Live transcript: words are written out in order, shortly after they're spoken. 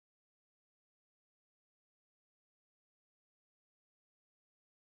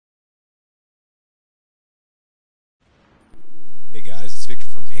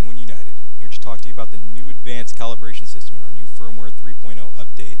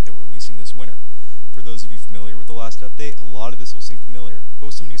familiar with the last update, a lot of this will seem familiar, but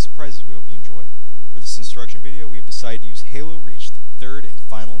with some new surprises we hope you enjoy. For this instruction video, we have decided to use Halo Reach, the third and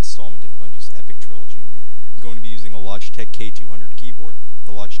final installment in Bungie's epic trilogy. I'm going to be using a Logitech K200 keyboard with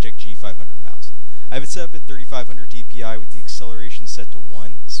the Logitech G500 mouse. I have it set up at 3500 DPI with the acceleration set to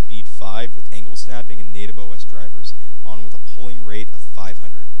 1, speed 5 with angle snapping and native OS drivers on with a polling rate of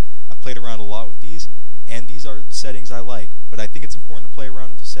 500. I've played around a lot with these, and these are the settings I like, but I think it's important to play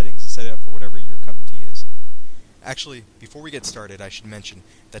around with the settings and set it up for whatever your cup of tea is. Actually, before we get started, I should mention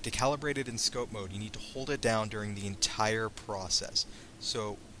that to calibrate it in scope mode, you need to hold it down during the entire process.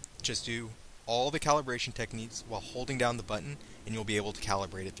 So just do all the calibration techniques while holding down the button, and you'll be able to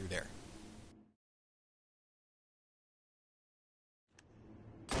calibrate it through there.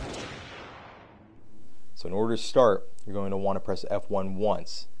 So in order to start, you're going to want to press F1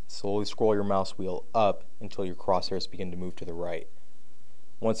 once. Slowly scroll your mouse wheel up until your crosshairs begin to move to the right.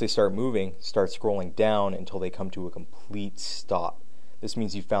 Once they start moving, start scrolling down until they come to a complete stop. This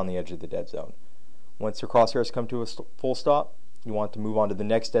means you've found the edge of the dead zone. Once your crosshairs come to a full stop, you want to move on to the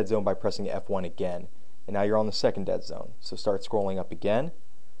next dead zone by pressing F1 again. And now you're on the second dead zone. So start scrolling up again,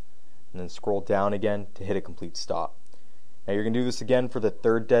 and then scroll down again to hit a complete stop. Now you're going to do this again for the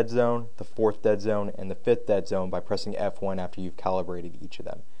third dead zone, the fourth dead zone, and the fifth dead zone by pressing F1 after you've calibrated each of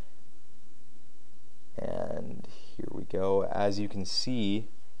them. And here we go. As you can see,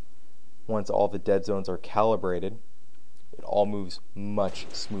 once all the dead zones are calibrated, it all moves much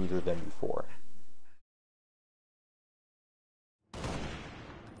smoother than before.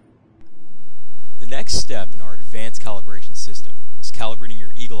 The next step in our advanced calibration system is calibrating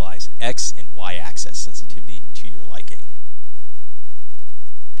your eagle eye's X and Y axis sensitivity to your liking.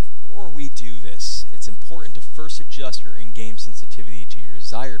 Before we do this, it's important to first adjust your in-game sensitivity to your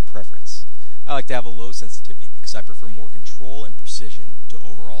desired preference. I like to have a low sensitivity because I prefer more control and precision to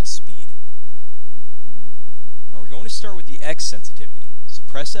overall speed. Now we're going to start with the X sensitivity, so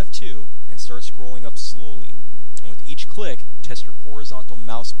press F2 and start scrolling up slowly. And with each click, test your horizontal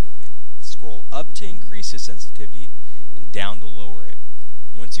mouse movement. Scroll up to increase its sensitivity and down to lower it.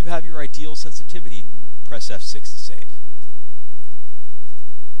 Once you have your ideal sensitivity, press F6 to save.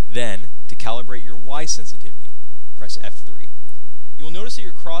 Then, to calibrate your Y sensitivity, press F3. You'll notice that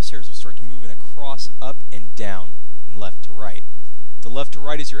your crosshairs will start to move in a cross up and down and left to right. The left to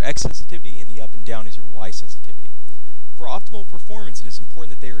right is your X sensitivity and the up and down is your Y sensitivity. For optimal performance, it is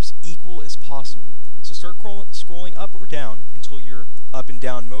important that they are as equal as possible. So start scrolling up or down until your up and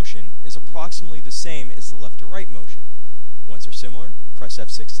down motion is approximately the same as the left to right motion. Once they're similar, press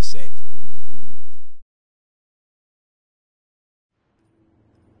F6 to save.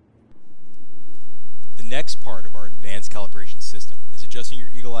 The next part of our advanced calibration system is adjusting your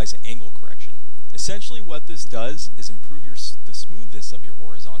eagle eye's angle correction. Essentially what this does is improve the smoothness of your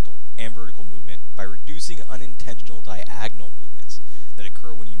horizontal and vertical movement by reducing unintentional diagonal movements that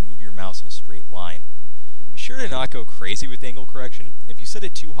occur when you move your mouse in a straight line. Be sure to not go crazy with angle correction. If you set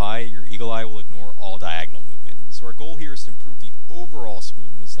it too high, your eagle eye will ignore all diagonal movement. So our goal here is to improve the overall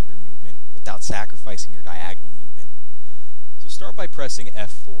smoothness of your movement without sacrificing your diagonal movement. So start by pressing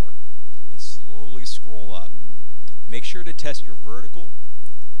F4 and slowly scroll up. Make sure to test your vertical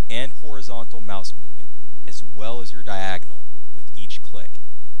and horizontal mouse movement as well as your diagonal with each click.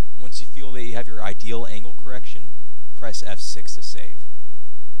 Once you feel that you have your ideal angle correction, press F6 to save.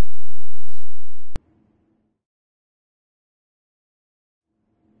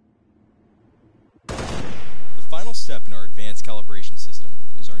 The final step in our advanced calibration system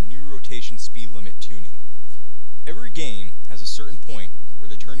is our new rotation speed limit tuning. Every game has a certain point where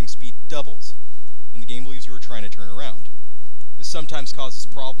the turning speed doubles when the game believes you are trying to turn around. This sometimes causes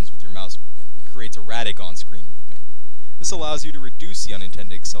problems with your mouse movement and creates erratic on-screen movement. This allows you to reduce the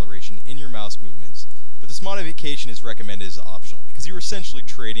unintended acceleration in your mouse movements, but this modification is recommended as optional because you are essentially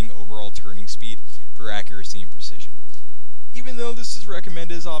trading overall turning speed for accuracy and precision. Even though this is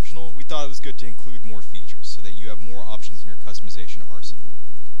recommended as optional, we thought it was good to include more features so that you have more options in your customization arsenal.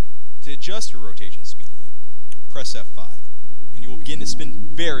 To adjust your rotation speed limit, press F5, and you will begin to spin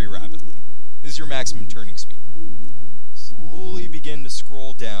very rapidly. This is your maximum turning speed. Slowly begin to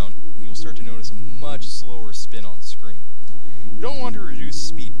scroll down, and you'll start to notice a much slower spin on screen. You don't want to reduce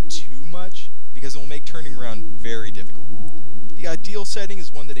speed too much, because it will make turning around very difficult. The ideal setting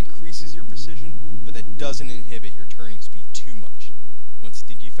is one that increases your precision, but that doesn't inhibit your turning speed too much. Once you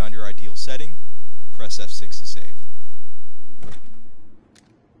think you found your ideal setting, press F6 to save.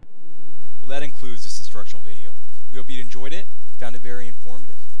 Well, that includes this instructional video. We hope you enjoyed it and found it very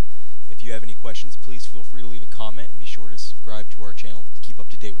informative. If you have any questions, please feel free to leave a comment and be sure to subscribe to our channel to keep up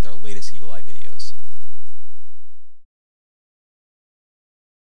to date with our latest